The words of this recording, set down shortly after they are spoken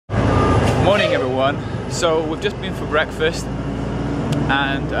Morning everyone. So we've just been for breakfast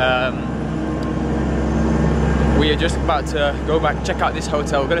and we are just about to go back, check out this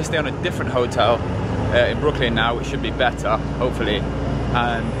hotel. We're going to stay on a different hotel in Brooklyn now, which should be better, hopefully.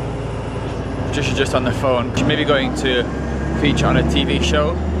 And Patricia's just on the phone. She may be going to feature on a TV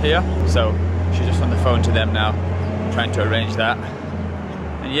show here, so she's just on the phone to them now, trying to arrange that.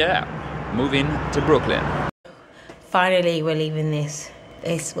 And yeah, moving to Brooklyn. Finally, we're leaving this.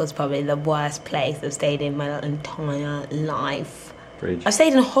 This was probably the worst place I've stayed in my entire life. Bridge. I've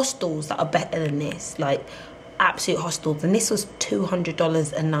stayed in hostels that are better than this, like absolute hostels, and this was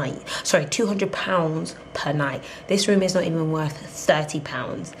 $200 a night. Sorry, £200 per night. This room is not even worth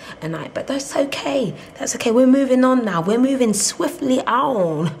 £30 a night, but that's okay. That's okay. We're moving on now. We're moving swiftly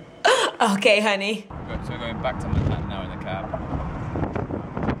on. Okay, honey. So we're going back to Manhattan now in the cab.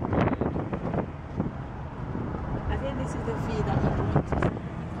 I think this is the fee that you want to come to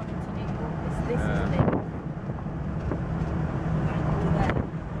New York. This is it.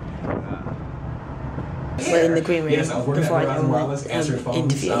 We're in the green room before I go on the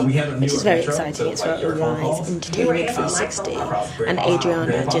interview, which is very exciting. It's for Rise Entertainment 360, and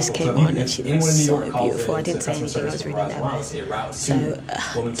Adriana just came on and she looks so beautiful. I didn't say anything, I was really nervous. So,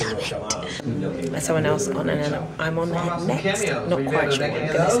 damn it. There's someone else on and I'm on next. Not quite sure what I'm going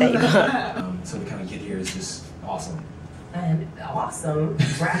to say, but... So to kind of get here is just awesome. And awesome,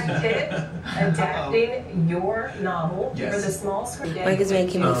 Brad Pitt adapting your novel for the small screen. Mike is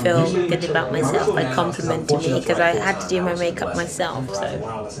making me feel good about myself by complimenting me because I had to do my makeup myself. So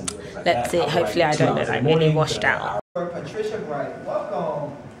let's see. Hopefully, I don't look like really washed out. Patricia Bright,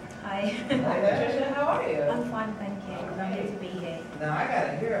 welcome. Hi. Hi, Patricia. How are you? I'm fine, thank you. I'm good to be here. Now I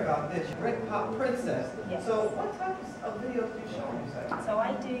gotta hear about this Britpop princess. Yes. So what types of videos do you show on your site? So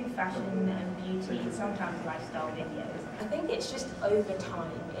I do fashion and beauty, sometimes lifestyle videos. I think it's just over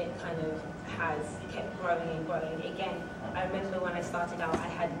time it kind of has kept growing and growing. Again, I remember when I started out I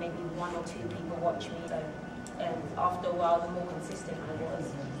had maybe 1 or 2 people watch me. So after a while, the more consistent I was,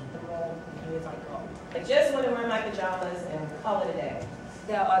 the more viewers I got. I just want to wear my pajamas and call it a day.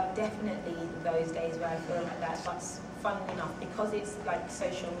 There are definitely those days where I feel like that, but funnily enough, because it's like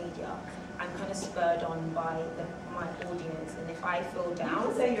social media, I'm kind of spurred on by my audience, and if I feel down,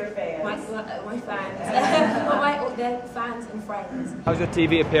 You say your fans. my fans, they're fans and friends. How's your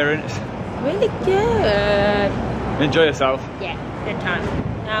TV appearance? Really good. Enjoy yourself. Yeah, good time.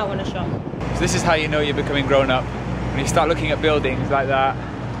 Now I want to shop. So this is how you know you're becoming grown up. When you start looking at buildings like that.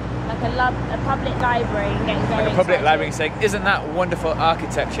 Like a public library and getting very Like a public excited. library saying, isn't that wonderful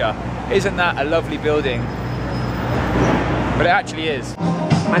architecture? Isn't that a lovely building? But it actually is.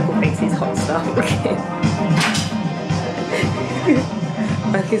 Michael thinks he's hot stuff.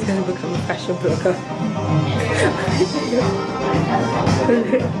 Michael's going to become a fashion blogger.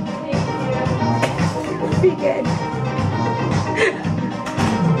 Be good.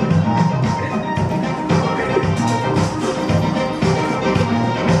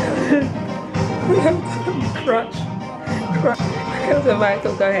 Crotch. Come to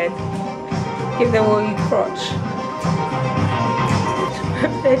Michael, go ahead. Give them all you crotch.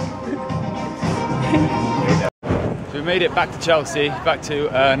 So we made it back to Chelsea, back to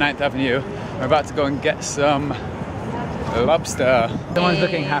 9th Avenue. We're about to go and get some lobster. Someone's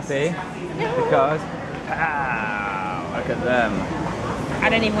looking happy because, wow, look at them. I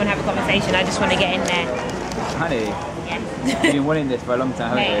don't even want to have a conversation, I just want to get in there. Honey, Yeah. you've been wanting this for a long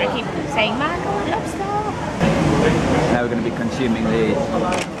time, Mate, I haven't you? keep saying, Mark, I want lobster. Now we're going to be consuming these.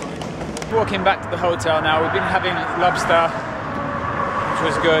 Walking back to the hotel now. We've been having lobster, which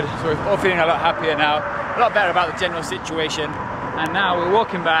was good. So we're all feeling a lot happier now, a lot better about the general situation. And now we're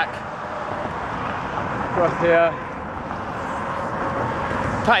walking back across here.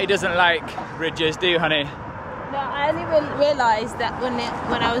 Patty doesn't like bridges, do you, honey? No, I only realised that when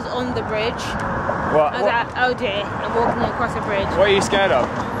I was on the bridge, What? I was like, oh dear, I'm walking across a bridge. What are you scared of?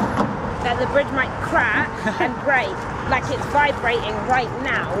 That the bridge might crack and break, like it's vibrating right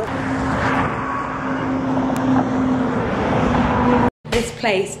now. This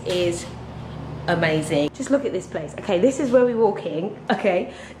place is amazing. Just look at this place. Okay, this is where we're walking.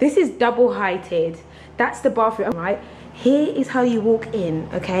 Okay, this is double heighted. That's the bathroom, right? Here is how you walk in,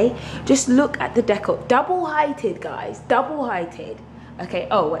 okay? Just look at the decor. Double heighted, guys, double heighted. Okay,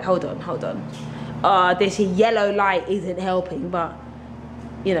 oh wait, hold on. This yellow light isn't helping, but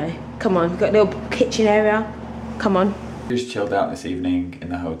you know, come on, we've got a little kitchen area. Come on. Just chilled out this evening in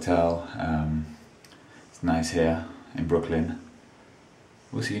the hotel. It's nice here in Brooklyn.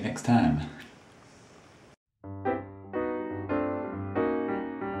 We'll see you next time.